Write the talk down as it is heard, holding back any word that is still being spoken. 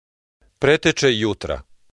Preteče jutra.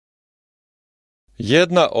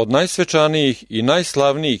 Jedna od najsvečanijih i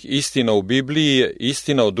najslavnijih istina u Bibliji je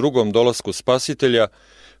istina o drugom dolasku Spasitelja,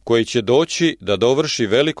 koji će doći da dovrši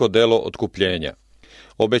veliko delo otkupljenja.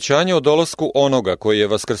 Obećanje o dolasku onoga koji je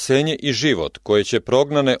vaskrsenje i život, koje će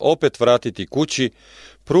prognane opet vratiti kući,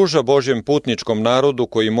 pruža Božjem putničkom narodu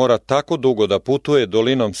koji mora tako dugo da putuje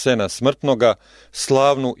dolinom sena smrtnoga,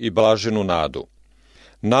 slavnu i blaženu nadu.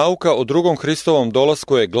 Nauka o drugom Hristovom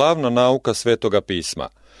dolasku je glavna nauka Svetoga pisma.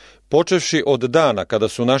 Počevši od dana kada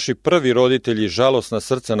su naši prvi roditelji žalosna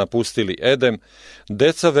srca napustili Edem,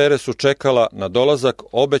 deca vere su čekala na dolazak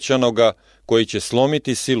obećanoga koji će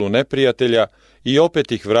slomiti silu neprijatelja i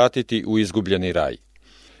opet ih vratiti u izgubljeni raj.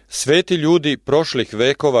 Sveti ljudi prošlih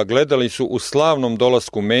vekova gledali su u slavnom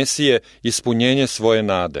dolasku Mesije ispunjenje svoje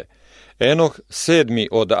nade. Enoh, 7.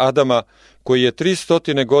 od Adama, koji je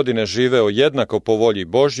 300 godine živeo jednako po volji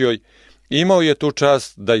Božjoj, imao je tu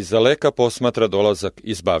čast da izdaleka posmatra dolazak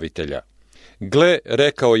Izbavitelja. Gle,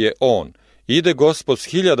 rekao je on, ide Gospod s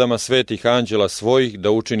 1000 svetih anđela svojih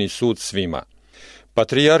da učini sud svima.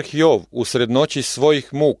 Patrijarh Jov usred noći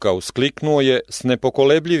svojih muka uskliknuo je s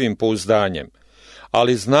nepokolebljivim pouzdanjem,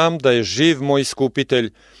 ali znam da je živ moj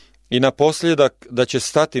Iskupitelj i naposljedak da će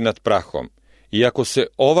stati nad prahom. Iako se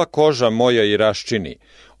ova koža moja i raščini,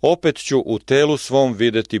 opet ću u telu svom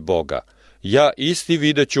videti Boga. Ja isti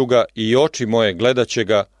videću ga i oči moje gledaće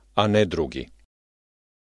ga, a ne drugi.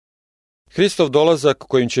 Hristov dolazak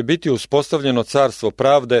kojim će biti uspostavljeno carstvo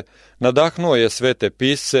pravde nadahnuo je svete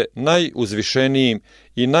pisce najuzvišenijim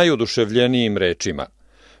i najuduševljenijim rečima.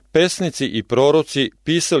 Pesnici i proroci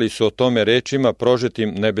pisali su o tome rečima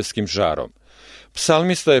prožetim nebeskim žarom.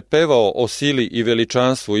 Psalmista je pevao o sili i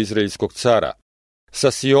veličanstvu izraelskog cara.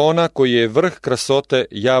 Sa Siona, koji je vrh krasote,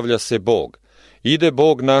 javlja se Bog. Ide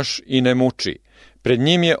Bog naš i ne muči. Pred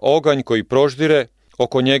njim je oganj koji proždire,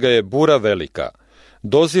 oko njega je bura velika.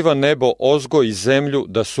 Doziva nebo ozgo i zemlju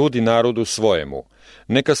da sudi narodu svojemu.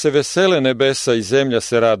 Neka se vesele nebesa i zemlja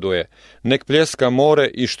se raduje, nek pljeska more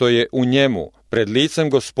i što je u njemu, pred licem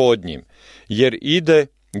Gospodnjim, jer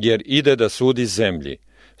ide da sudi zemlji.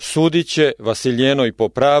 Sudit će vasiljenoj po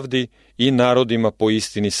pravdi i narodima po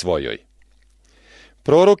istini svojoj.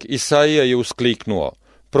 Prorok Isaija je uskliknuo,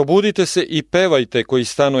 probudite se i pevajte koji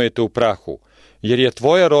stanujete u prahu, jer je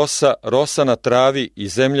tvoja rosa na travi i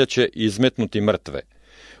zemlja će izmetnuti mrtve.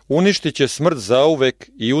 Uništit će smrt zauvek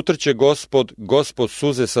i utrće Gospod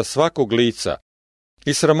suze sa svakog lica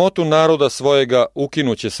i sramotu naroda svojega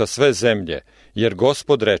ukinuće sa sve zemlje, jer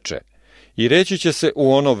Gospod reče. I reći će se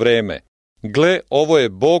u ono vreme, gle, ovo je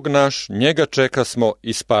Bog naš, njega čekasmo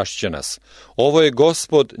i spašće nas. Ovo je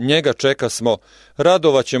Gospod, njega čekasmo,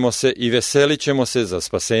 radovaćemo se i veselit ćemo se za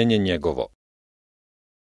spasenje njegovo.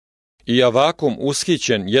 I Avakum,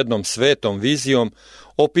 ushićen jednom svetom vizijom,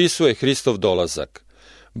 opisuje Hristov dolazak.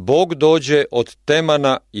 Bog dođe od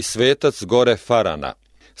Temana i svetac gore Farana.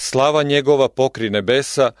 Slava njegova pokri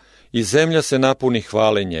nebesa i zemlja se napuni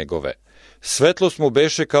hvale njegove. Svetlost mu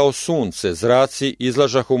beše kao sunce, zraci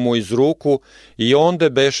izlažahu mu iz ruku i onde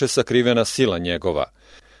beše sakrivena sila njegova.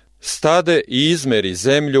 Stade i izmeri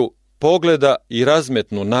zemlju, pogleda i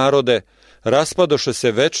razmetnu narode, raspadoše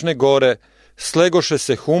se večne gore, slegoše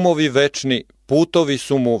se humovi večni, putovi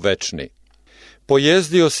su mu večni.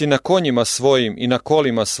 Pojezdio si na konjima svojim i na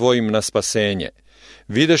kolima svojim na spasenje.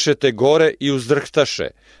 Videše te gore i uzdrhtaše,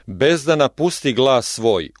 bez da napusti glas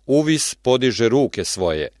svoj, uvis podiže ruke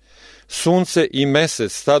svoje. Sunce i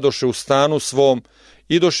mesec stadoše u stanu svom,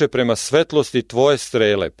 idoše prema svetlosti tvoje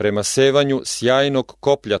strele, prema sevanju sjajnog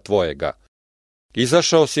koplja tvojega.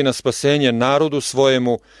 Izašao si na spasenje narodu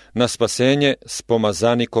svojemu, na spasenje s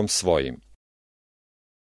pomazanikom svojim.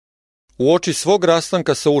 U oči svog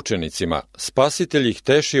rastanka sa učenicima, Spasitelj ih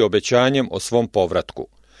teši obećanjem o svom povratku.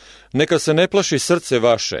 Neka se ne plaši srce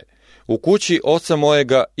vaše, u kući oca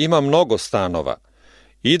mojega ima mnogo stanova.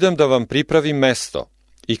 Idem da vam pripravim mesto,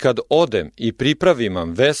 i kad odem i pripravim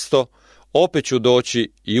vam mesto, opet ću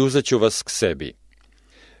doći i uzet ću vas k sebi.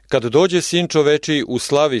 Kad dođe Sin čovečiji u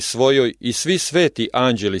slavi svojoj i svi sveti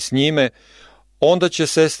anđeli s njime, onda će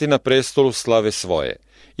sesti na prestolu slave svoje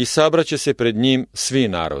i sabraće se pred njim svi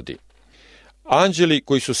narodi. Anđeli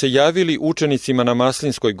koji su se javili učenicima na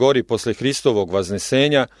Maslinskoj gori posle Hristovog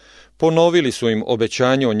vaznesenja, ponovili su im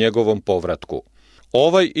obećanje o njegovom povratku.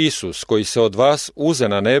 Ovaj Isus koji se od vas uze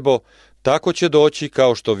na nebo, tako će doći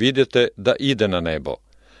kao što vidite da ide na nebo.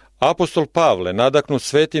 Apostol Pavle, nadahnut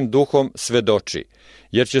Svetim Duhom, svedoči,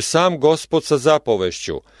 jer će sam Gospod sa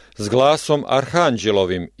zapovešću, s glasom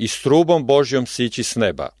arhanđelovim i s trubom Božjom sići s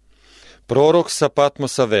neba. Prorok sa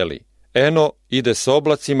Patmosa veli, eno, ide s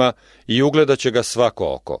oblacima i ugledat će ga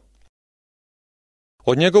svako oko.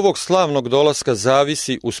 Od njegovog slavnog dolaska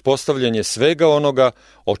zavisi uspostavljanje svega onoga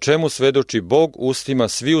o čemu svedoči Bog ustima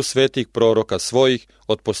sviju svetih proroka svojih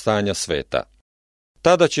od postanja sveta.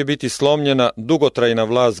 Tada će biti slomljena dugotrajna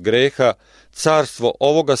vlast greha, carstvo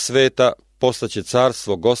ovoga sveta postaće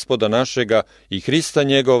carstvo Gospoda našega i Hrista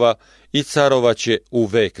njegova i carovaće u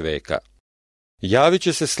vek veka. Javit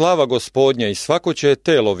će se slava Gospodnja i svako će je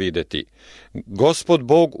telo vidjeti. Gospod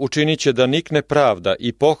Bog učinit će da nikne pravda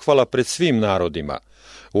i pohvala pred svim narodima.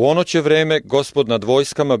 U ono će vreme Gospod nad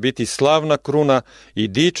vojskama biti slavna kruna i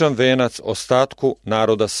dičan venac ostatku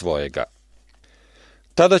naroda svojega.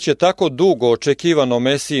 Tada će tako dugo očekivano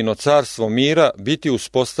Mesijino carstvo mira biti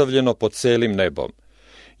uspostavljeno pod celim nebom.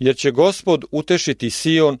 Jer će Gospod utešiti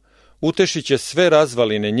Sion, utešit će sve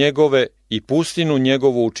razvaline njegove i pustinu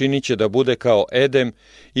njegovu učinit će da bude kao Edem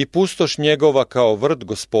i pustoš njegova kao vrt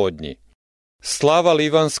Gospodnji. Slava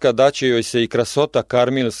livanska daće joj se i krasota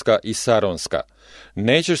karmilska i saronska.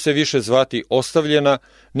 Nećeš se više zvati ostavljena,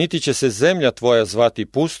 niti će se zemlja tvoja zvati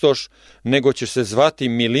pustoš, nego će se zvati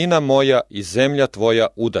milina moja i zemlja tvoja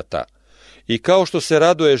udata. I kao što se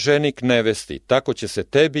raduje ženik nevesti, tako će se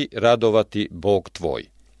tebi radovati Bog tvoj.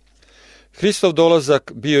 Hristov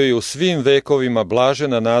dolazak bio je u svim vekovima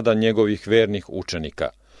blažena nada njegovih vernih učenika.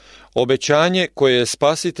 Obećanje koje je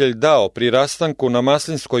Spasitelj dao pri rastanku na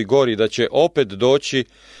Maslinskoj gori da će opet doći,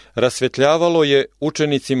 rasvetljavalo je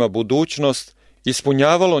učenicima budućnost,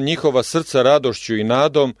 ispunjavalo njihova srca radošću i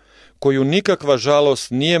nadom, koju nikakva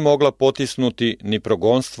žalost nije mogla potisnuti ni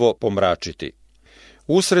progonstvo pomračiti.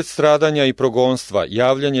 Usred stradanja i progonstva,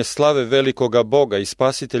 javljanje slave velikoga Boga i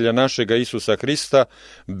Spasitelja našega Isusa Hrista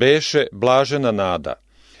beše blažena nada.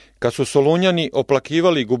 Kad su Solunjani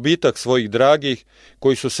oplakivali gubitak svojih dragih,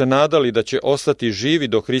 koji su se nadali da će ostati živi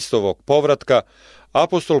do Hristovog povratka,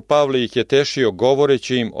 apostol Pavle ih je tešio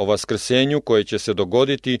govoreći im o vaskrsenju koje će se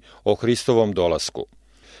dogoditi o Hristovom dolasku.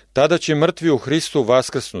 Tada će mrtvi u Hristu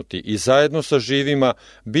vaskrsnuti i zajedno sa živima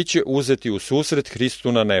bit će uzeti u susret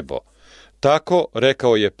Hristu na nebo. Tako,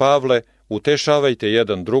 rekao je Pavle, utešavajte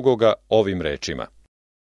jedan drugoga ovim rečima.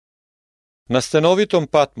 Na stenovitom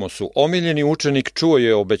Patmosu omiljeni učenik čuo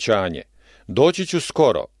je obećanje. Doći ću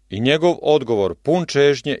skoro, i njegov odgovor pun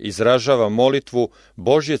čežnje izražava molitvu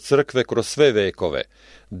Božje crkve kroz sve vekove.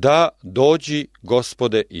 Da, dođi,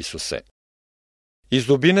 Gospode Isuse. Iz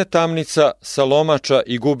dubine tamnica, salomača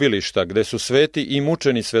i gubilišta, gde su sveti i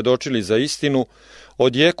mučeni svedočili za istinu,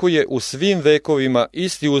 odjekuje u svim vekovima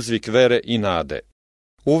isti uzvik vere i nade.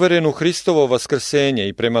 Uveren u Hristovo vaskrsenje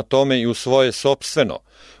i prema tome i u svoje sopstveno,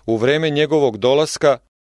 u vreme njegovog dolaska,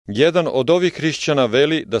 jedan od ovih hrišćana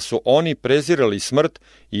veli da su oni prezirali smrt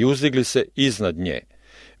i uzdigli se iznad nje.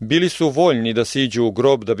 Bili su voljni da siđu u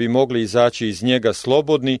grob da bi mogli izaći iz njega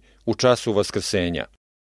slobodni u času vaskrsenja.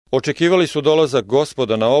 Očekivali su dolazak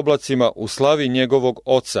Gospoda na oblacima u slavi njegovog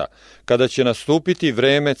Oca, kada će nastupiti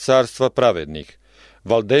vreme carstva pravednih.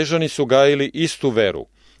 Valdežani su gajili istu veru.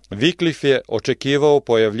 Viklif je očekivao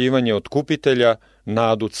pojavljivanje otkupitelja,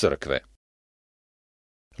 nadu crkve.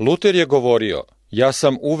 Luter je govorio, ja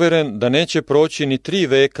sam uveren da neće proći ni 3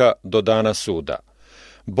 veka do dana suda.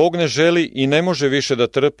 Bog ne želi i ne može više da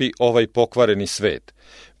trpi ovaj pokvareni svet.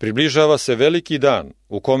 Približava se veliki dan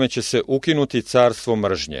u kome će se ukinuti carstvo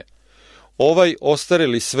mržnje. Ovaj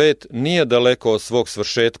ostareli svet nije daleko od svog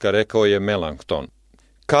svršetka, rekao je Melankton.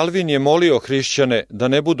 Kalvin je molio hrišćane da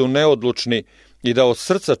ne budu neodlučni i da od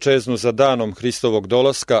srca čeznu za danom Hristovog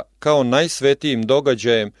dolaska kao najsvetijim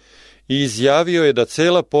događajem i izjavio je da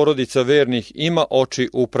cela porodica vernih ima oči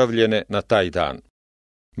upravljene na taj dan.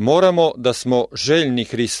 Moramo da smo željni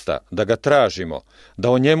Hrista, da ga tražimo, da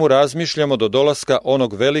o njemu razmišljamo do dolaska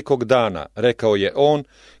onog velikog dana, rekao je on,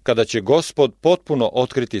 kada će Gospod potpuno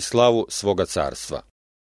otkriti slavu svoga carstva.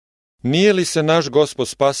 Nije li se naš Gospod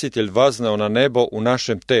Spasitelj vaznao na nebo u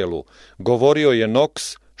našem telu, govorio je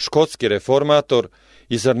Knox, škotski reformator,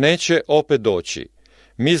 i zar neće opet doći?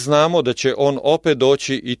 Mi znamo da će on opet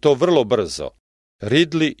doći i to vrlo brzo.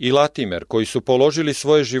 Ridley i Latimer, koji su položili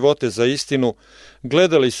svoje živote za istinu,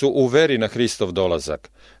 gledali su u veri na Hristov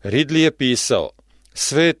dolazak. Ridley je pisao,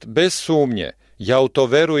 svet bez sumnje, ja u to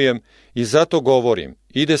verujem i zato govorim,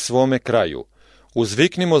 ide svome kraju.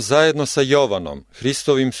 Uzviknimo zajedno sa Jovanom,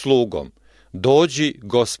 Hristovim slugom, dođi,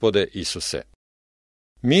 Gospode Isuse.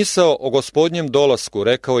 Misao o Gospodnjem dolasku,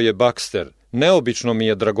 rekao je Baxter, neobično mi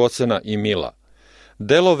je dragocena i mila.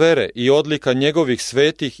 Delo vere i odlika njegovih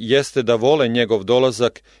svetih jeste da vole njegov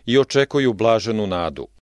dolazak i očekuju blaženu nadu.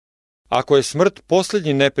 Ako je smrt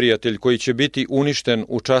posljednji neprijatelj koji će biti uništen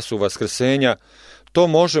u času vaskrsenja, to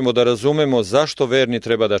možemo da razumemo zašto verni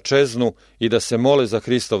treba da čeznu i da se mole za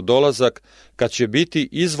Hristov dolazak, kad će biti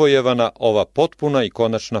izvojevana ova potpuna i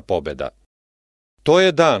konačna pobeda. To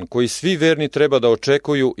je dan koji svi verni treba da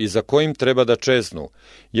očekuju i za kojim treba da čeznu,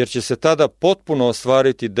 jer će se tada potpuno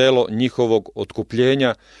ostvariti delo njihovog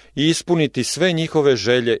otkupljenja i ispuniti sve njihove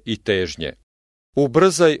želje i težnje.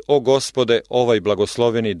 Ubrzaj, o Gospode, ovaj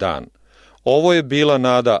blagosloveni dan. Ovo je bila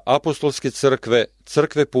nada apostolske crkve,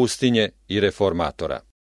 crkve pustinje i reformatora.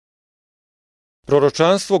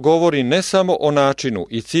 Proročanstvo govori ne samo o načinu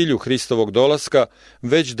i cilju Hristovog dolaska,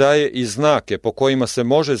 već daje i znake po kojima se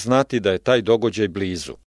može znati da je taj događaj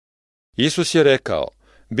blizu. Isus je rekao,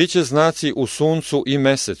 biće znaci u suncu i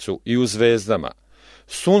mesecu i u zvezdama.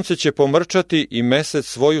 Sunce će pomrčati i mesec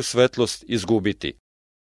svoju svetlost izgubiti.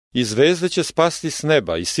 I zvezde će spasti s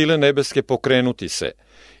neba i sile nebeske pokrenuti se.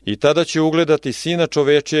 I tada će ugledati Sina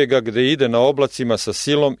čovečijega gde ide na oblacima sa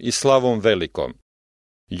silom i slavom velikom.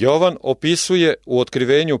 Jovan opisuje u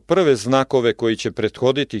otkrivenju prve znakove koji će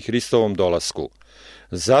prethoditi Hristovom dolasku.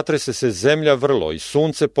 Zatrese se zemlja vrlo i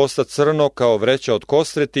sunce posta crno kao vreća od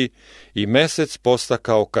kostreti i mesec posta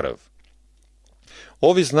kao krv.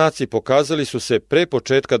 Ovi znaci pokazali su se pre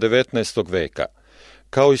početka 19. veka.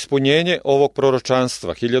 Kao ispunjenje ovog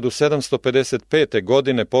proročanstva 1755.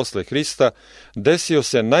 godine posle Hrista desio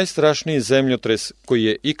se najstrašniji zemljotres koji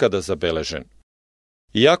je ikada zabeležen.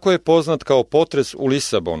 Iako je poznat kao potres u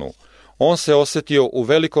Lisabonu, on se osetio u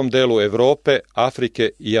velikom delu Evrope, Afrike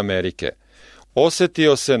i Amerike.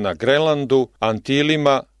 Osetio se na Grenlandu,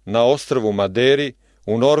 Antilima, na ostrvu Maderi,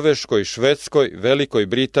 u Norveškoj, Švedskoj, Velikoj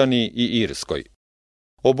Britaniji i Irskoj.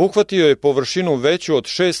 Obuhvatio je površinu veću od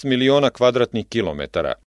 6 miliona kvadratnih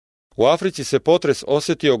kilometara. U Africi se potres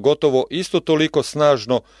osetio gotovo isto toliko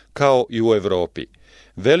snažno kao i u Evropi.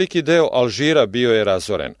 Veliki deo Alžira bio je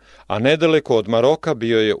razoren, a nedaleko od Maroka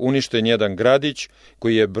bio je uništen jedan gradić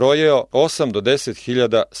koji je brojao 8 do 10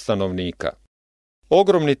 hiljada stanovnika.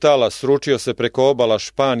 Ogromni talas sručio se preko obala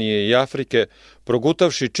Španije i Afrike,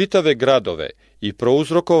 progutavši čitave gradove i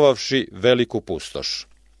prouzrokovavši veliku pustoš.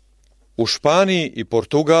 U Španiji i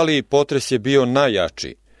Portugaliji potres je bio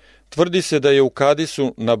najjači. Tvrdi se da je u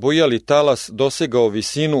Kadisu nabujali talas dosegao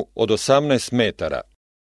visinu od 18 metara.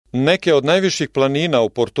 Neke od najviših planina u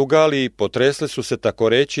Portugaliji potresle su se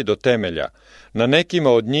takoreći do temelja. Na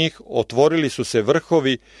nekima od njih otvorili su se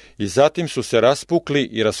vrhovi i zatim su se raspukli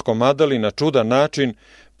i raskomadali na čudan način,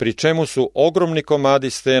 pri čemu su ogromni komadi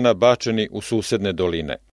stena bačeni u susedne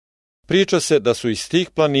doline. Priča se da su iz tih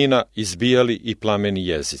planina izbijali i plameni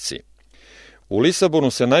jezici. U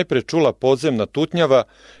Lisabonu se najpre čula podzemna tutnjava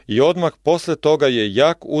i odmah posle toga je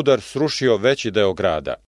jak udar srušio veći deo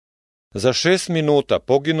grada. Za 6 minuta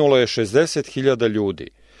poginulo je 60.000 ljudi.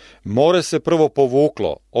 More se prvo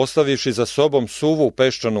povuklo, ostavivši za sobom suvu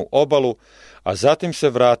peščanu obalu, a zatim se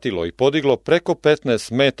vratilo i podiglo preko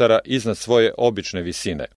 15 metara iznad svoje obične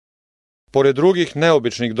visine. Pored drugih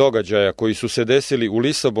neobičnih događaja koji su se desili u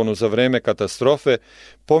Lisabonu za vreme katastrofe,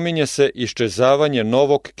 pominje se iščezavanje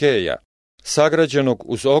novog keja, sagrađenog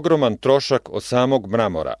uz ogroman trošak od samog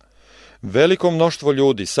mramora. Veliko mnoštvo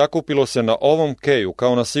ljudi sakupilo se na ovom keju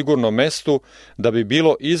kao na sigurnom mestu da bi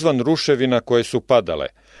bilo izvan ruševina koje su padale,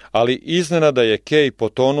 ali iznenada je kej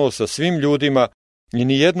potonuo sa svim ljudima i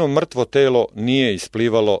nijedno mrtvo telo nije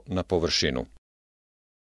isplivalo na površinu.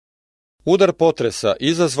 Udar potresa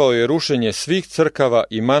izazvao je rušenje svih crkava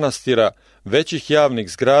i manastira, većih javnih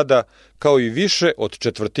zgrada, kao i više od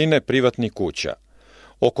 1/4 privatnih kuća.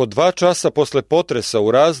 Oko 2 časa posle potresa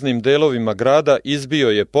u raznim delovima grada izbio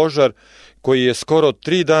je požar koji je skoro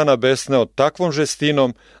 3 dana besneo takvom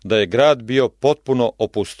žestinom da je grad bio potpuno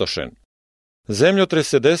opustošen. Zemljotres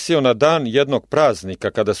se desio na dan jednog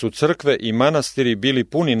praznika kada su crkve i manastiri bili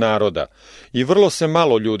puni naroda i vrlo se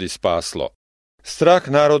malo ljudi spaslo. Strah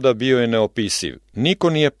naroda bio je neopisiv, niko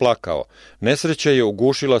nije plakao, nesreća je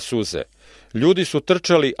ugušila suze. Ljudi su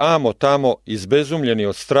trčali amo tamo, izbezumljeni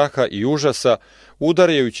od straha i užasa,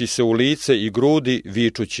 udarajući se u lice i grudi,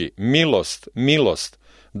 vičući: milost, milost,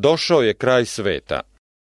 došao je kraj sveta.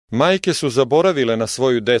 Majke su zaboravile na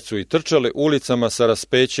svoju decu i trčale ulicama sa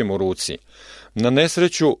raspećem u ruci. Na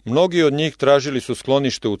nesreću, mnogi od njih tražili su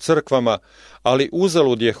sklonište u crkvama, ali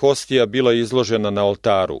uzalud je hostija bila izložena na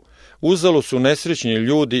oltaru. Uzalud su nesrećni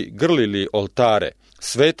ljudi grlili oltare.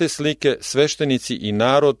 Svete slike, sveštenici i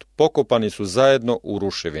narod pokopani su zajedno u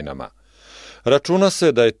ruševinama. Računa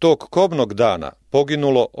se da je tog kobnog dana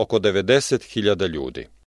poginulo oko 90.000 ljudi.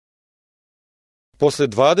 Posle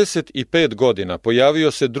 25 godina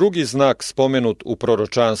pojavio se drugi znak spomenut u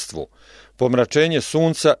proročanstvu, pomračenje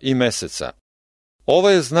sunca i meseca.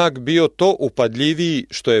 Ovaj je znak bio to upadljiviji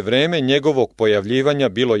što je vreme njegovog pojavljivanja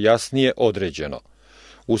bilo jasnije određeno.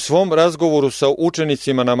 U svom razgovoru sa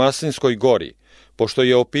učenicima na Maslinskoj gori, pošto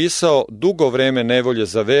je opisao dugo vreme nevolje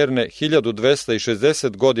za verne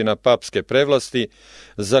 1260 godina papske prevlasti,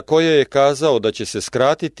 za koje je kazao da će se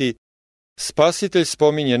skratiti, Spasitelj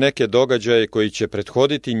spominje neke događaje koji će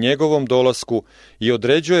prethoditi njegovom dolasku i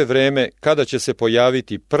određuje vreme kada će se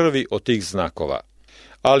pojaviti prvi od tih znakova.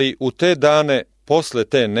 Ali u te dane, posle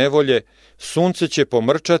te nevolje, sunce će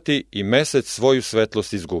pomrčati i mesec svoju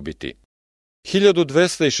svetlost izgubiti.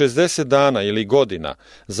 1260 dana ili godina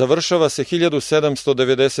završava se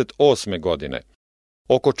 1798. godine.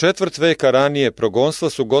 Oko četvrt veka ranije progonstva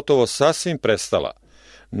su gotovo sasvim prestala.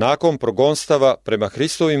 Nakon progonstava, prema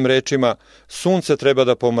Hristovim rečima, sunce treba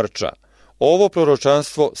da pomrča. Ovo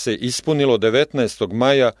proročanstvo se ispunilo 19.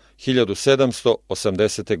 maja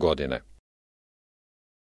 1780. godine.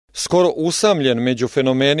 Skoro usamljen među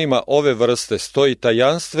fenomenima ove vrste stoji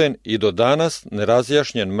tajanstven i do danas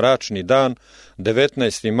nerazjašnjen mračni dan,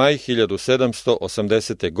 19. maj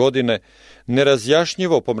 1780. godine,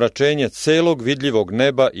 nerazjašnjivo pomračenje celog vidljivog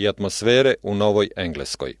neba i atmosfere u Novoj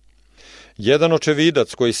Engleskoj. Jedan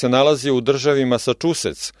očevidac koji se nalazi u državi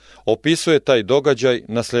Massachusetts opisuje taj događaj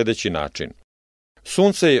na sljedeći način.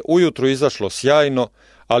 Sunce je ujutru izašlo sjajno,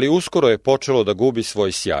 ali uskoro je počelo da gubi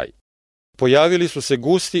svoj sjaj. Pojavili su se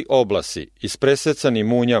gusti oblasi ispresecani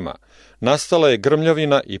munjama, nastala je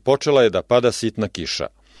grmljavina i počela je da pada sitna kiša.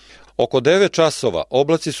 Oko 9 časova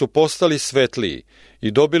oblaci su postali svetliji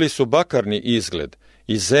i dobili su bakarni izgled,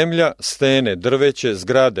 i zemlja, stene, drveće,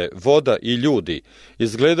 zgrade, voda i ljudi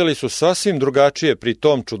izgledali su sasvim drugačije pri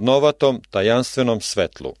tom čudnovatom, tajanstvenom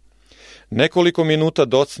svetlu. Nekoliko minuta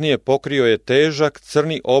docnije pokrio je težak,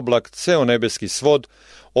 crni oblak ceo nebeski svod,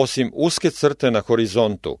 osim uske crte na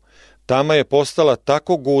horizontu. Tama je postala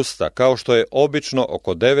tako gusta kao što je obično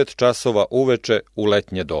oko 9 časova uveče u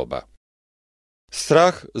letnje doba.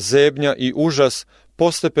 Strah, zebnja i užas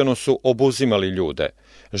postepeno su obuzimali ljude.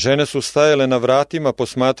 Žene su stajale na vratima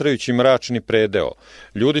posmatrajući mračni predeo.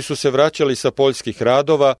 Ljudi su se vraćali sa poljskih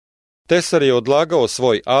radova, tesar je odlagao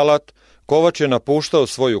svoj alat, kovač je napuštao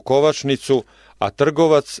svoju kovačnicu, a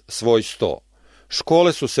trgovac svoj sto.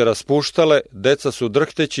 Škole su se raspuštale, deca su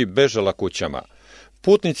drhteći bežala kućama.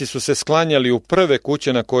 Putnici su se sklanjali u prve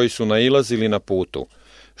kuće na koji su nailazili na putu.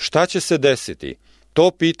 Šta će se desiti?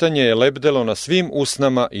 To pitanje je lebdelo na svim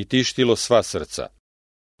usnama i tištilo sva srca.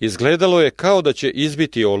 Izgledalo je kao da će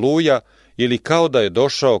izbiti oluja ili kao da je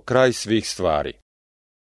došao kraj svih stvari.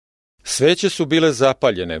 Sveće su bile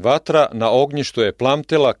zapaljene, vatra na ognjištu je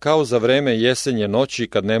plamtela kao za vreme jesenje noći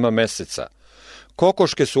kad nema meseca.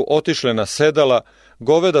 Kokoške su otišle na sedala,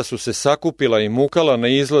 goveda su se sakupila i mukala na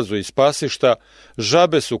izlazu iz pasišta,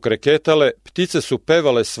 žabe su kreketale, ptice su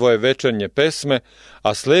pevale svoje večernje pesme,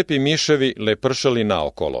 a slepi miševi lepršali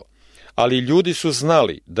naokolo. Ali ljudi su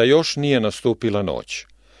znali da još nije nastupila noć.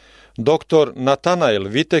 Doktor Nathanael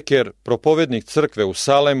Whittaker, propovednik crkve u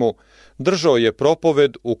Salemu, držao je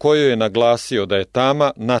propoved u kojoj je naglasio da je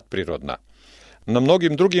tama nadprirodna. Na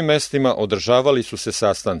mnogim drugim mestima održavali su se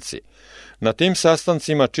sastanci. Na tim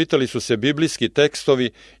sastancima čitali su se biblijski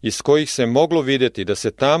tekstovi iz kojih se moglo vidjeti da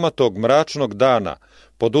se tama tog mračnog dana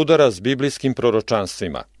podudara s biblijskim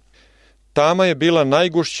proročanstvima. Tama je bila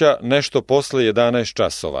najgušća nešto posle 11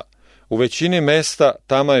 časova. U većini mesta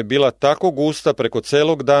tama je bila tako gusta preko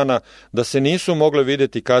celog dana da se nisu mogle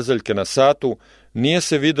vidjeti kazaljke na satu, nije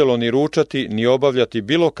se videlo ni ručati ni obavljati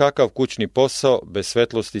bilo kakav kućni posao bez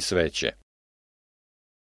svetlosti sveće.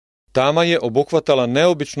 Tama je obuhvatala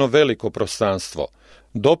neobično veliko prostranstvo.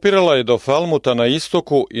 Dopirala je do Falmuta na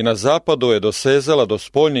istoku i na zapadu je dosezala do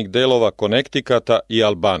spoljnih delova Konektikata i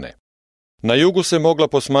Albane. Na jugu se mogla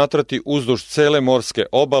posmatrati uzduž cele morske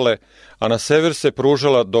obale, a na sever se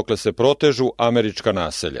pružala dokle se protežu američka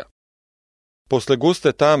naselja. Posle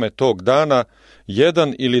guste tame tog dana,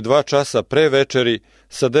 1 ili 2 časa pre večeri,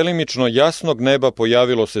 sa delimično jasnog neba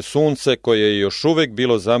pojavilo se sunce koje je još uvek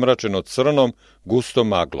bilo zamračeno crnom, gustom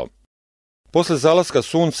maglom. Posle zalaska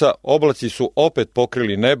sunca oblaci su opet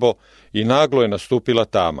pokrili nebo i naglo je nastupila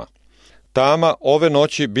tama. Tama ove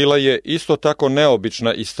noći bila je isto tako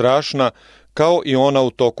neobična i strašna kao i ona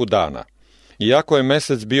u toku dana. Iako je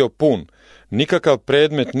mesec bio pun, nikakav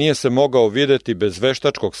predmet nije se mogao vidjeti bez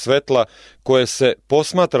veštačkog svetla koje se,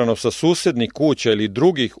 posmatrano sa susednih kuća ili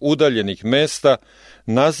drugih udaljenih mesta,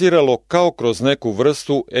 naziralo kao kroz neku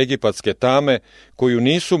vrstu egipatske tame koju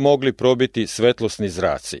nisu mogli probiti svetlosni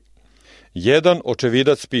zraci. Jedan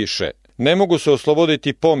očevidac piše: ne mogu se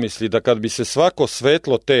osloboditi pomisli da kad bi se svako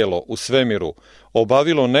svetlo telo u svemiru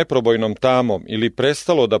obavilo neprobojnom tamom ili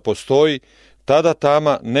prestalo da postoji, tada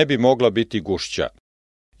tama ne bi mogla biti gušća.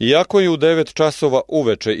 Iako je u 9 časova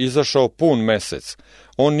uveče izašao pun mesec,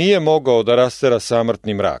 on nije mogao da rastera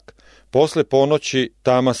samrtni mrak. Posle ponoći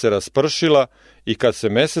tama se raspršila i kad se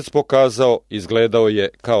mesec pokazao, izgledao je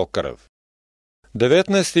kao krv.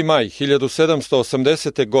 19. maj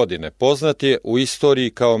 1780. godine poznat je u istoriji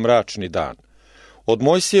kao mračni dan. Od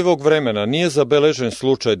Mojsijevog vremena nije zabeležen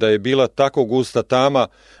slučaj da je bila tako gusta tama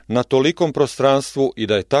na tolikom prostranstvu i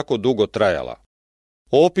da je tako dugo trajala.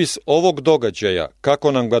 Opis ovog događaja,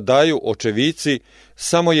 kako nam ga daju očevici,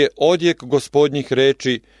 samo je odjek Gospodnjih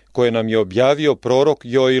reči koje nam je objavio prorok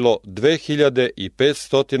Joilo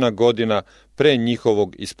 2500 godina pre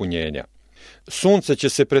njihovog ispunjenja. Sunce će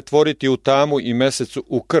se pretvoriti u tamu i mesecu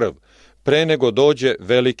u krv, pre nego dođe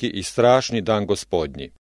veliki i strašni dan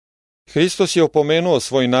Gospodnji. Hristos je opomenuo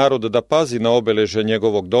svoj narod da pazi na obeleže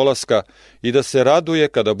njegovog dolaska i da se raduje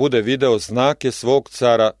kada bude video znake svog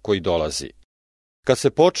cara koji dolazi. Kad se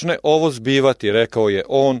počne ovo zbivati, rekao je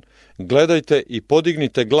on, gledajte i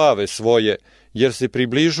podignite glave svoje, jer se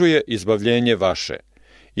približuje izbavljenje vaše.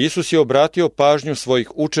 Isus je obratio pažnju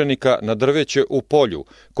svojih učenika na drveće u polju,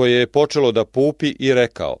 koje je počelo da pupi i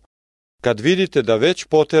rekao, kad vidite da već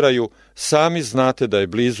poteraju, sami znate da je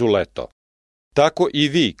blizu leto. Tako i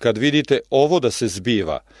vi, kad vidite ovo da se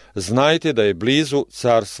zbiva, znajte da je blizu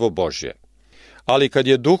carstvo Božje. Ali kad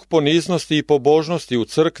je duh poniznosti i pobožnosti u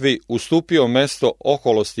crkvi ustupio mesto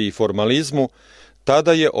oholosti i formalizmu,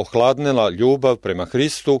 tada je ohladnela ljubav prema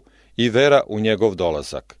Hristu i vera u njegov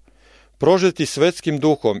dolazak. Prožeti svetskim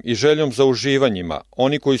duhom i željom za uživanjima,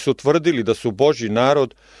 oni koji su tvrdili da su Božji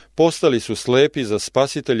narod, postali su slepi za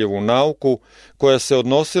Spasiteljevu nauku koja se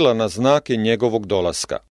odnosila na znake njegovog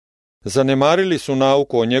dolaska. Zanemarili su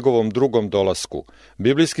nauku o njegovom drugom dolasku.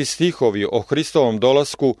 Biblijski stihovi o Hristovom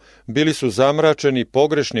dolasku bili su zamračeni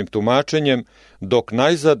pogrešnim tumačenjem, dok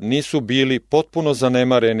najzad nisu bili potpuno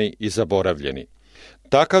zanemareni i zaboravljeni.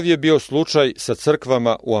 Takav je bio slučaj sa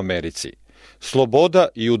crkvama u Americi. Sloboda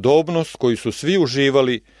i udobnost koju su svi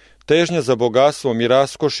uživali, težnja za bogatstvom i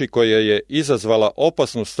raskoši koja je izazvala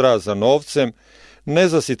opasnu strast za novcem,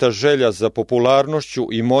 nezasita želja za popularnošću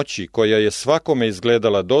i moći koja je svakome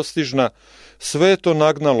izgledala dostižna, sve je to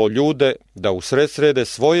nagnalo ljude da usredsrede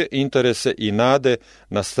svoje interese i nade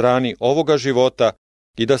na strani ovoga života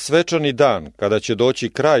i da svečani dan, kada će doći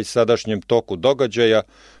kraj sadašnjem toku događaja,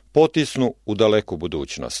 potisnu u daleku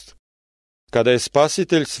budućnost. Kada je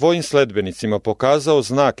Spasitelj svojim sledbenicima pokazao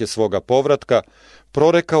znake svoga povratka,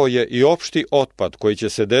 prorekao je i opšti otpad koji će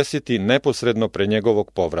se desiti neposredno pre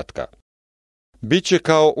njegovog povratka. Biće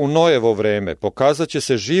kao u Nojevo vreme, pokazat će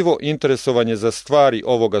se živo interesovanje za stvari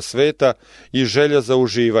ovoga sveta i želja za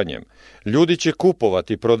uživanjem. Ljudi će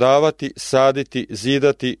kupovati, prodavati, saditi,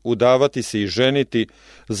 zidati, udavati se i ženiti,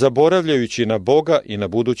 zaboravljajući na Boga i na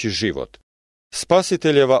budući život.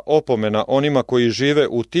 Spasiteljeva opomena onima koji žive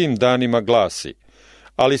u tim danima glasi: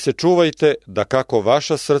 ali se čuvajte da kako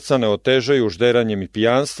vaša srca ne otežaju žderanjem i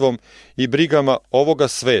pijanstvom i brigama ovoga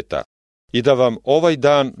sveta, i da vam ovaj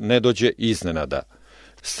dan ne dođe iznenada.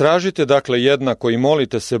 Stražite dakle jednako i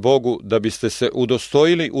molite se Bogu da biste se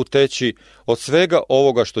udostojili uteći od svega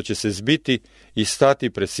ovoga što će se zbiti i stati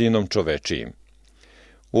pred Sinom čovečijim.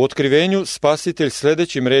 U otkrivenju Spasitelj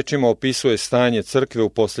sljedećim rečima opisuje stanje crkve u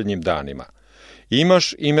posljednjim danima.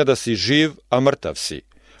 Imaš ime da si živ, a mrtav si.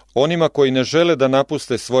 Onima koji ne žele da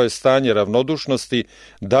napuste svoje stanje ravnodušnosti,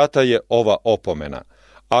 data je ova opomena.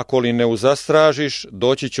 Ako li ne uzastražiš,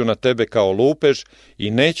 doći ću na tebe kao lupež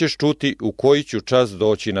i nećeš čuti u koji ću čas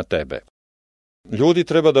doći na tebe. Ljudi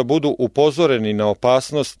treba da budu upozoreni na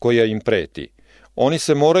opasnost koja im preti. Oni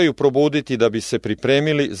se moraju probuditi da bi se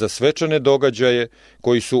pripremili za svečane događaje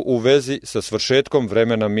koji su u vezi sa svršetkom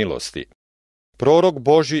vremena milosti. Prorok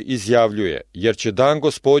Božji izjavljuje, jer će dan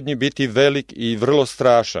Gospodnji biti velik i vrlo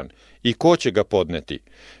strašan, i ko će ga podneti?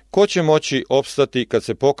 Ko će moći opstati kad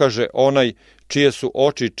se pokaže onaj čije su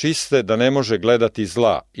oči čiste da ne može gledati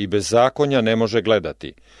zla i bezakonja ne može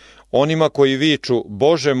gledati? Onima koji viču,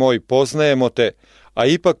 Bože moj, poznajemo te, a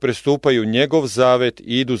ipak prestupaju njegov zavet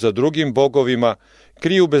i idu za drugim bogovima,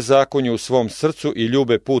 kriju bezakonje u svom srcu i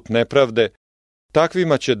ljube put nepravde,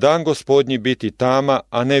 takvima će dan Gospodnji biti tama,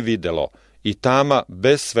 a ne videlo, i tama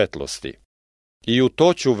bez svetlosti. I u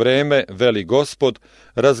to ću vreme, veli Gospod,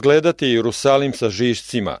 razgledati Jerusalim sa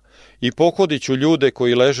žišcima, i pohodit ću ljude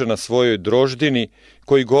koji leže na svojoj droždini,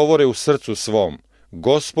 koji govore u srcu svom,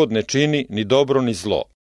 Gospod ne čini ni dobro ni zlo.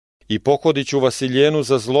 I pohodit ću Vasiljenu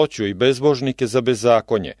za zloću i bezbožnike za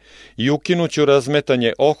bezakonje, i ukinuću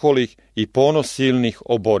razmetanje oholih i ponos silnih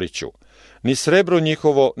oboriću. Ni srebro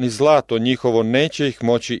njihovo, ni zlato njihovo neće ih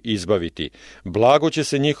moći izbaviti. Blago će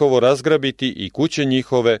se njihovo razgrabiti i kuće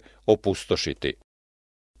njihove opustošiti.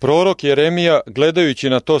 Prorok Jeremija, gledajući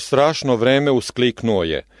na to strašno vreme, uskliknuo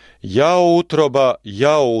je: Jao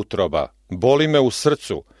utroba, boli me u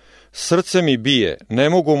srcu. Srce mi bije, ne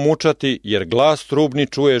mogu mučati, jer glas trubni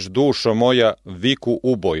čuješ, dušo moja, viku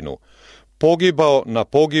ubojnu. Pogibao na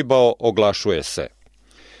pogibao oglašuje se.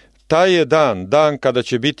 Taj je dan, dan kada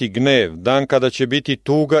će biti gnev, dan kada će biti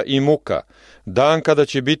tuga i muka, dan kada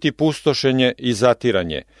će biti pustošenje i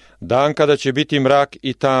zatiranje, dan kada će biti mrak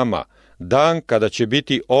i tama, dan kada će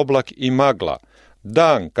biti oblak i magla,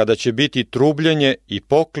 dan kada će biti trubljenje i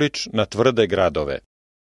poklič na tvrde gradove.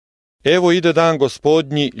 Evo ide dan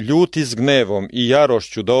Gospodnji, ljuti s gnevom i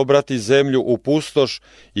jarošću da obrati zemlju u pustoš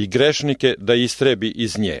i grešnike da istrebi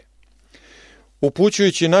iz nje.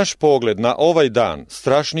 Upućujući naš pogled na ovaj dan,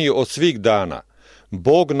 strašniji od svih dana,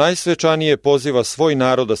 Bog najsvečanije poziva svoj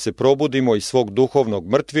narod da se probudimo iz svog duhovnog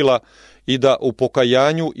mrtvila i da u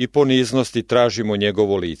pokajanju i poniznosti tražimo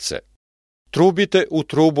njegovo lice. Trubite u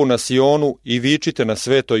trubu na Sionu i vičite na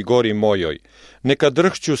svetoj gori mojoj. Neka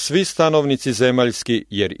drhću svi stanovnici zemaljski,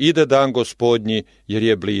 jer ide dan Gospodnji, jer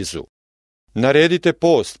je blizu. Naredite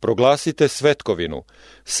post, proglasite svetkovinu.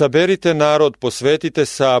 Saberite narod, posvetite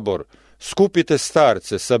sabor. Skupite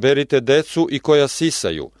starce, saberite decu i koja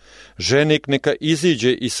sisaju. Ženik neka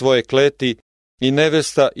iziđe iz svoje kleti i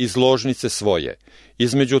nevesta iz ložnice svoje.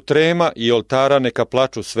 Između trema i oltara neka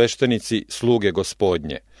plaču sveštenici, sluge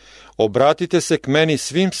Gospodnje. Obratite se k meni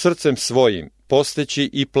svim srcem svojim, posteći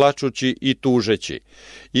i plačući i tužeći.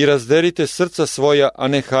 I razderite srca svoja, a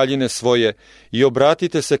ne haljine svoje, i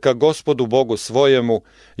obratite se ka Gospodu Bogu svojemu,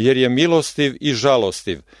 jer je milostiv i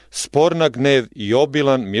žalostiv, spor na gnev i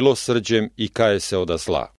obilan milosrđem i kaje se od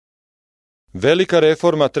zla. Velika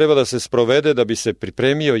reforma treba da se sprovede da bi se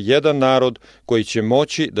pripremio jedan narod koji će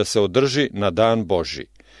moći da se održi na dan Božji.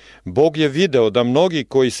 Bog je video da mnogi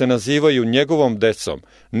koji se nazivaju njegovom decom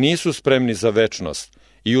nisu spremni za večnost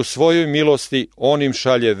i u svojoj milosti on im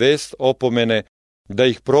šalje vest opomene da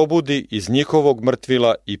ih probudi iz njihovog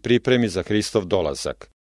mrtvila i pripremi za Hristov dolazak.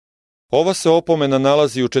 Ova se opomena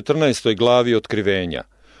nalazi u 14. glavi Otkrivenja.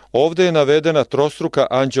 Ovde je navedena trostruka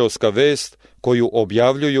anđeoska vest koju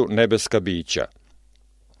objavljuju nebeska bića.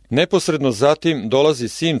 Neposredno zatim dolazi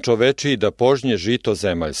sin čovečiji da požnje žito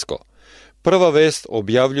zemaljsko. Prva vest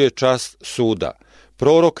objavljuje čast suda.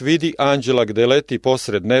 Prorok vidi anđela gde leti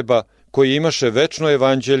posred neba, koji imaše večno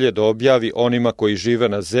evanđelje da objavi onima koji žive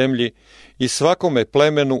na zemlji i svakome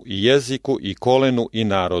plemenu i jeziku i kolenu i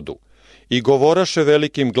narodu. I govoraše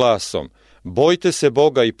velikim glasom, bojte se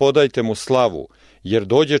Boga i podajte mu slavu, jer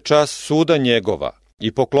dođe čas suda njegova,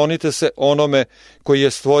 i poklonite se onome koji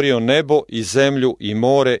je stvorio nebo i zemlju i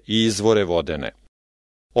more i izvore vodene.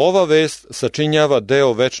 Ova vest sačinjava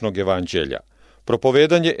deo večnog evanđelja.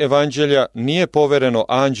 Propovedanje evanđelja nije povereno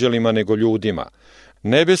anđelima nego ljudima.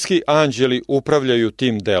 Nebeski anđeli upravljaju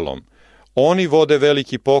tim delom. Oni vode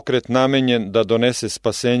veliki pokret namenjen da donese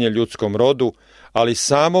spasenje ljudskom rodu, ali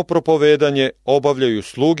samo propovedanje obavljaju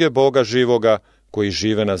sluge Boga živoga koji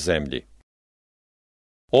žive na zemlji.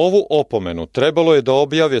 Ovu opomenu trebalo je da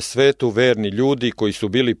objave svetu verni ljudi koji su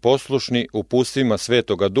bili poslušni uputstvima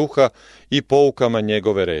Svetoga Duha i poukama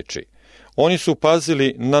njegove reči. Oni su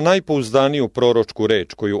pazili na najpouzdaniju proročku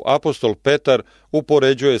reč koju apostol Petar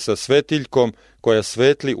upoređuje sa svetiljkom koja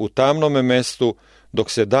svetli u tamnome mestu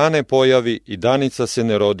dok se dane pojavi i danica se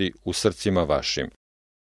ne rodi u srcima vašim.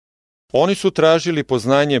 Oni su tražili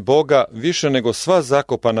poznanje Boga više nego sva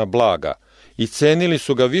zakopana blaga i cenili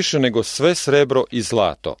su ga više nego sve srebro i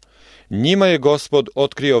zlato. Njima je Gospod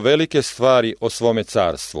otkrio velike stvari o svome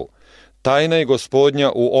carstvu. Tajna je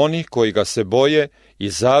Gospodnja u onih koji ga se boje i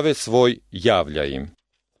zavet svoj javlja im.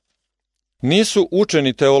 Nisu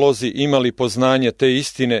učeni teolozi imali poznanje te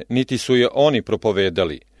istine, niti su je oni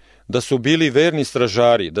propovedali. Da su bili verni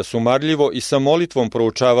stražari, da su marljivo i sa molitvom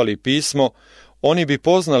proučavali pismo, oni bi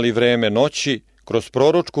poznali vreme noći, kroz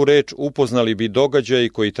proročku reč upoznali bi događaji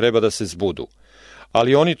koji treba da se zbudu.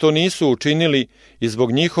 Ali oni to nisu učinili i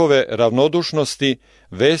zbog njihove ravnodušnosti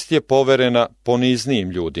vest je poverena poniznijim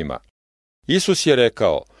ljudima. Isus je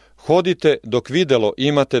rekao, hodite dok videlo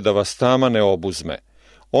imate da vas tama ne obuzme.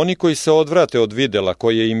 Oni koji se odvrate od videla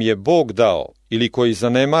koje im je Bog dao ili koji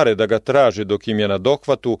zanemare da ga traže dok im je na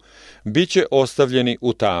dohvatu, bit će ostavljeni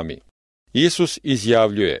u tami. Isus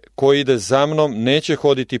izjavljuje, ko ide za mnom neće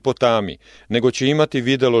hoditi po tami, nego će imati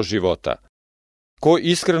videlo života. Ko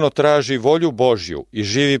iskreno traži volju Božju i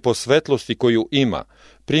živi po svetlosti koju ima,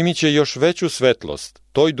 primit će još veću svetlost,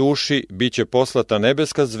 toj duši bit će poslata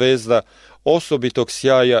nebeska zvezda osobitog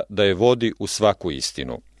sjaja da je vodi u svaku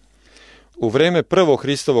istinu. U vreme prvog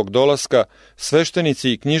Hristovog dolaska,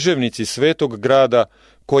 sveštenici i književnici svetog grada,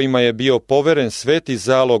 kojima je bio poveren sveti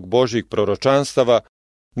zalog Božjih proročanstava,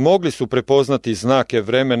 mogli su prepoznati znake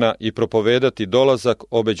vremena i propovedati dolazak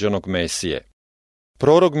obećanog Mesije.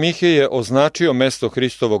 Prorok Mihej je označio mesto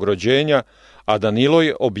Hristovog rođenja, a Danilo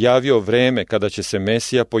je objavio vreme kada će se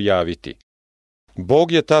Mesija pojaviti.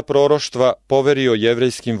 Bog je ta proroštva poverio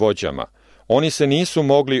jevrejskim vođama. Oni se nisu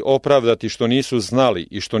mogli opravdati što nisu znali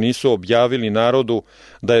i što nisu objavili narodu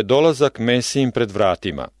da je dolazak Mesijin pred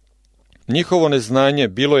vratima. Njihovo neznanje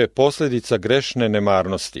bilo je posljedica grešne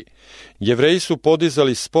nemarnosti. Jevreji su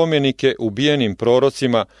podizali spomenike ubijenim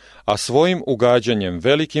prorocima, a svojim ugađanjem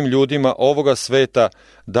velikim ljudima ovoga sveta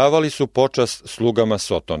davali su počast slugama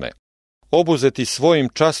Sotone. Obuzeti svojim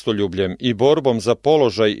častoljubljem i borbom za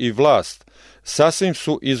položaj i vlast, sasvim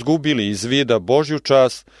su izgubili iz vida Božju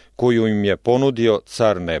čast koju im je ponudio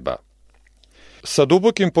car neba. Sa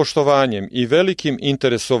dubokim poštovanjem i velikim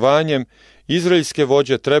interesovanjem izraelske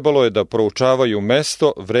vođe trebalo je da proučavaju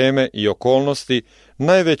mesto, vreme i okolnosti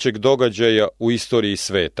najvećeg događaja u istoriji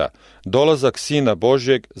sveta, dolazak Sina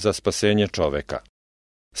Božjeg za spasenje čoveka.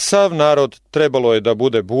 Sav narod trebalo je da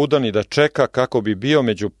bude budan i da čeka kako bi bio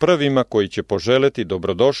među prvima koji će poželeti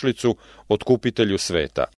dobrodošlicu otkupitelju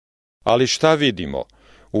sveta. Ali šta vidimo?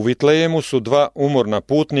 U Vitlejemu su dva umorna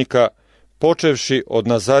putnika, počevši od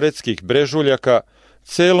nazaretskih brežuljaka,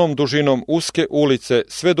 celom dužinom uske ulice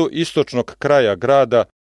sve do istočnog kraja grada,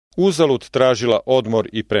 uzalud tražila odmor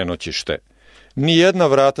i prenoćište. Nijedna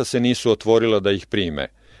vrata se nisu otvorila da ih prime.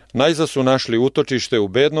 Najzad su našli utočište u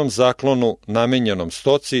bednom zaklonu namenjenom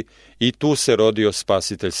stoci i tu se rodio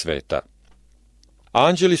spasitelj sveta.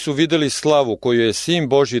 Anđeli su videli slavu koju je Sin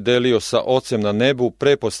Božji delio sa Ocem na nebu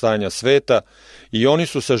pre postajanja sveta i oni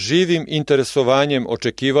su sa živim interesovanjem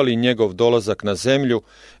očekivali njegov dolazak na zemlju,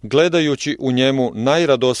 gledajući u njemu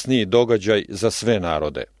najradosniji događaj za sve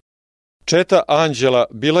narode. Četa anđela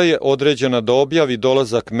bila je određena da objavi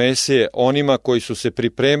dolazak Mesije onima koji su se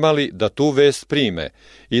pripremali da tu vest prime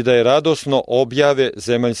i da je radosno objave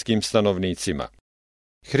zemaljskim stanovnicima.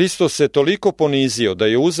 Hristos se toliko ponizio da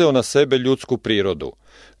je uzeo na sebe ljudsku prirodu.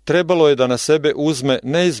 Trebalo je da na sebe uzme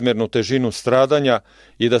neizmjernu težinu stradanja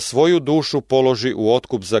i da svoju dušu položi u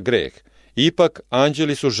otkup za greh. Ipak,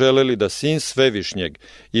 anđeli su želeli da Sin Svevišnjeg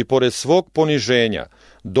i pored svog poniženja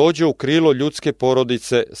dođe u krilo ljudske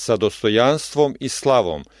porodice sa dostojanstvom i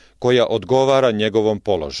slavom koja odgovara njegovom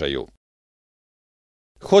položaju.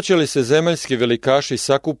 Hoće li se zemaljski velikaši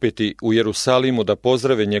sakupiti u Jerusalimu da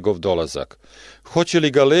pozdrave njegov dolazak? Hoće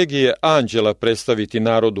li ga legije anđela predstaviti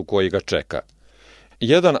narodu koji ga čeka?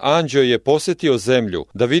 Jedan anđeo je posjetio zemlju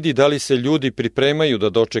da vidi da li se ljudi pripremaju da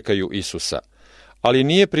dočekaju Isusa. Ali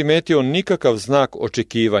nije primetio nikakav znak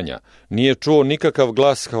očekivanja, nije čuo nikakav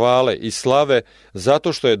glas hvale i slave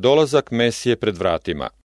zato što je dolazak Mesije pred vratima.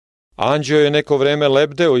 Anđeo je neko vreme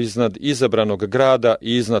lebdeo iznad izabranog grada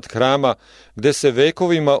i iznad hrama, gde se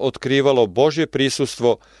vekovima otkrivalo Božje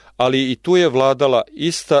prisustvo, ali i tu je vladala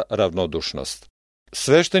ista ravnodušnost.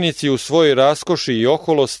 Sveštenici u svojoj raskoši i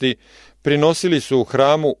oholosti prinosili su u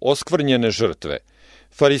hramu oskvrnjene žrtve.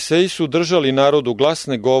 Fariseji su držali narodu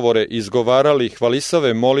glasne govore i izgovarali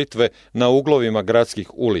hvalisave molitve na uglovima gradskih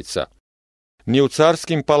ulica. Ni u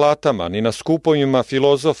carskim palatama, ni na skupovima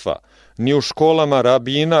filozofa, ni u školama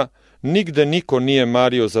rabina, nigde niko nije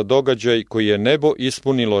mario za događaj koji je nebo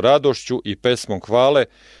ispunilo radošću i pesmom hvale,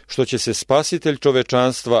 što će se spasitelj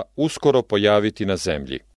čovečanstva uskoro pojaviti na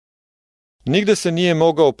zemlji. Nigde se nije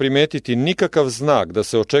mogao primetiti nikakav znak da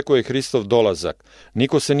se očekuje Hristov dolazak,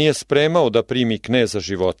 niko se nije spremao da primi kneza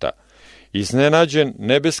života. Iznenađen,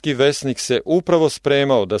 nebeski vesnik se upravo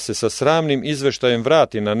spremao da se sa sramnim izveštajem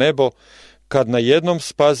vrati na nebo, kad najednom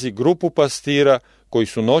spazi grupu pastira koji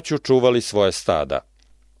su noću čuvali svoje stada.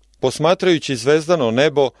 Posmatrajući zvezdano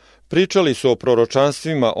nebo, pričali su o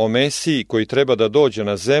proročanstvima o Mesiji koji treba da dođe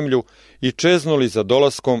na zemlju i čeznuli za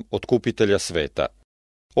dolaskom otkupitelja sveta.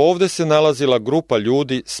 Ovde se nalazila grupa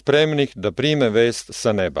ljudi spremnih da prime vest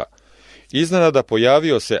sa neba. Iznenada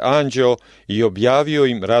pojavio se anđeo i objavio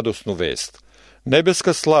im radosnu vest.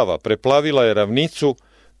 Nebeska slava preplavila je ravnicu,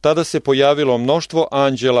 tada se pojavilo mnoštvo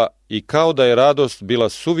anđela i kao da je radost bila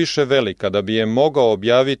suviše velika da bi je mogao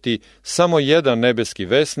objaviti samo jedan nebeski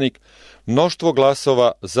vesnik, mnoštvo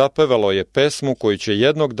glasova zapevalo je pesmu koju će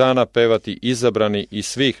jednog dana pevati izabrani iz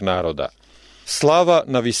svih naroda. Slava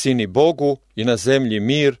na visini Bogu i na zemlji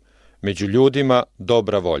mir, među ljudima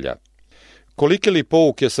dobra volja. Kolike li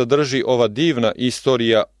pouke sadrži ova divna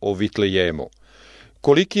istorija o Vitlejemu?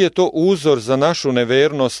 Koliki je to uzor za našu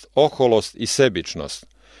nevernost, oholost i sebičnost?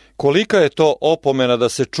 Kolika je to opomena da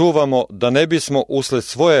se čuvamo da ne bismo usled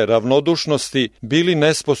svoje ravnodušnosti bili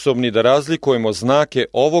nesposobni da razlikujemo znake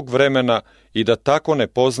ovog vremena i da tako ne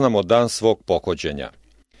poznamo dan svog pohođenja?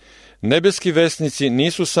 Nebeski vesnici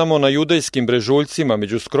nisu samo na judejskim brežuljcima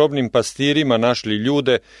među skromnim pastirima našli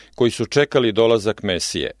ljude koji su čekali dolazak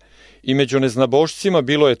Mesije. I među neznabošcima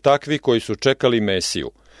bilo je takvi koji su čekali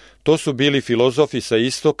Mesiju. To su bili filozofi sa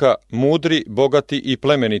istoka, mudri, bogati i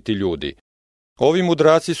plemeniti ljudi. Ovi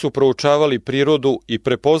mudraci su proučavali prirodu i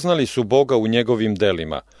prepoznali su Boga u njegovim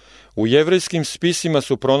delima. U jevrejskim spisima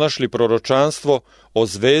su pronašli proročanstvo o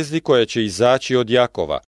zvezdi koja će izaći od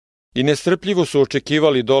Jakova i nestrpljivo su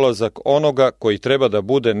očekivali dolazak onoga koji treba da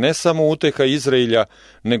bude ne samo uteha Izraelja,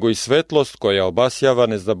 nego i svetlost koja obasjava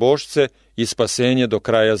neznabošce i spasenje do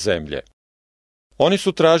kraja zemlje. Oni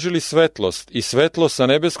su tražili svetlost i svetlost sa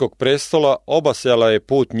nebeskog prestola obasjala je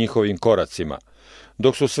put njihovim koracima.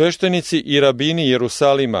 Dok su sveštenici i rabini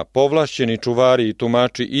Jerusalima, povlašćeni čuvari i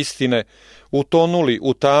tumači istine, utonuli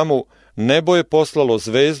u tamu, nebo je poslalo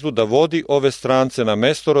zvezdu da vodi ove strance na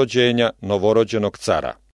mesto rođenja novorođenog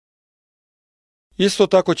cara. Isto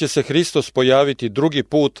tako će se Hristos pojaviti drugi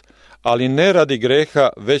put, ali ne radi greha,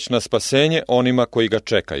 već na spasenje onima koji ga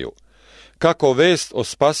čekaju. Kako vest o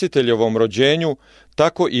Spasiteljovom rođenju,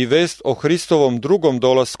 tako i vest o Hristovom drugom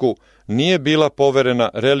dolasku nije bila poverena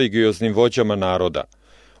religioznim vođama naroda.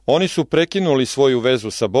 Oni su prekinuli svoju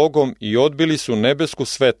vezu sa Bogom i odbili su nebesku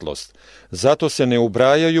svetlost, zato se ne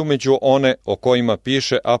ubrajaju među one o kojima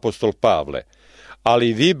piše apostol Pavle.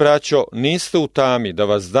 Ali vi, braćo, niste u tami da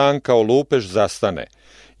vas dan kao lupež zastane,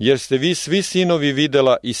 jer ste vi svi sinovi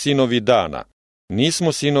videla i sinovi dana.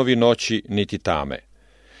 Nismo sinovi noći niti tame.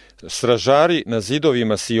 Stražari na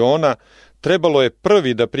zidovima Siona trebalo je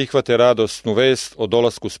prvi da prihvate radosnu vest o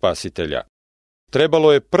dolasku Spasitelja.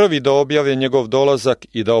 Trebalo je prvi da objave njegov dolazak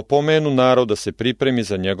i da opomenu narod da se pripremi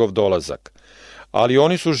za njegov dolazak. Ali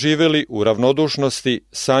oni su živeli u ravnodušnosti,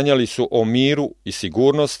 sanjali su o miru i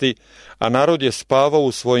sigurnosti, a narod je spavao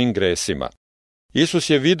u svojim gresima. Isus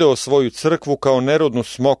je video svoju crkvu kao nerodnu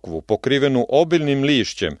smokvu, pokrivenu obilnim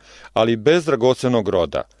lišćem, ali bez dragocenog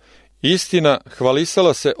roda. Istina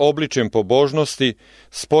hvalisala se obličjem pobožnosti,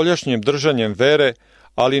 spoljašnjim držanjem vere,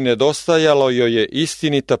 ali nedostajalo joj je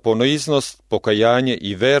istinita poniznost, pokajanje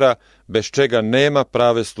i vera, bez čega nema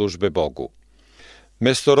prave službe Bogu.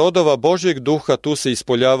 Mesto rodova Božjeg duha tu se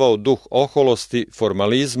ispoljavao duh oholosti,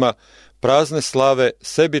 formalizma, prazne slave,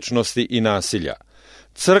 sebičnosti i nasilja.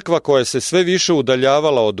 Crkva koja se sve više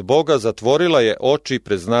udaljavala od Boga zatvorila je oči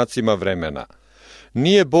pred znacima vremena.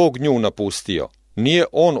 Nije Bog nju napustio, nije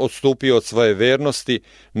on odstupio od svoje vernosti,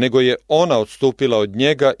 nego je ona odstupila od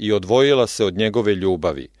njega i odvojila se od njegove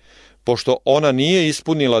ljubavi. Pošto ona nije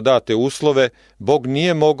ispunila date uslove, Bog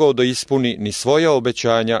nije mogao da ispuni ni svoja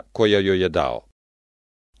obećanja koja joj je dao.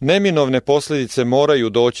 Neminovne posljedice moraju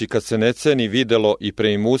doći kad se ne ceni videlo i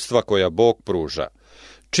preimućstva koja Bog pruža.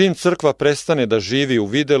 Čim crkva prestane da živi u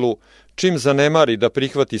videlu, čim zanemari da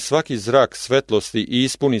prihvati svaki zrak svetlosti i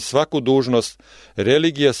ispuni svaku dužnost,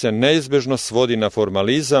 religija se neizbežno svodi na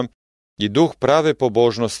formalizam i duh prave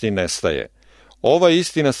pobožnosti nestaje. Ova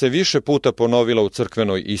istina se više puta ponovila u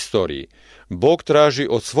crkvenoj istoriji. Bog traži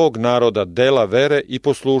od svog naroda dela vere i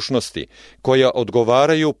poslušnosti, koja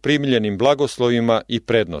odgovaraju primljenim blagoslovima i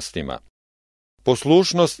prednostima.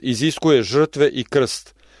 Poslušnost iziskuje žrtve i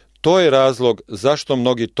krst. To je razlog zašto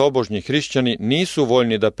mnogi tobožnji hrišćani nisu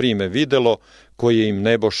voljni da prime videlo koje im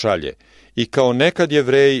nebo šalje i kao nekad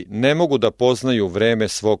Jevreji ne mogu da poznaju vreme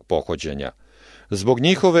svog pohođenja. Zbog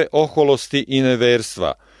njihove oholosti i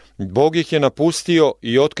neverstva, Bog ih je napustio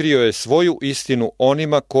i otkrio je svoju istinu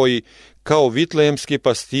onima koji, kao vitlejemski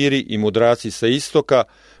pastiri i mudraci sa istoka,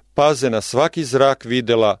 paze na svaki zrak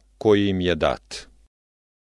videla koji im je dat.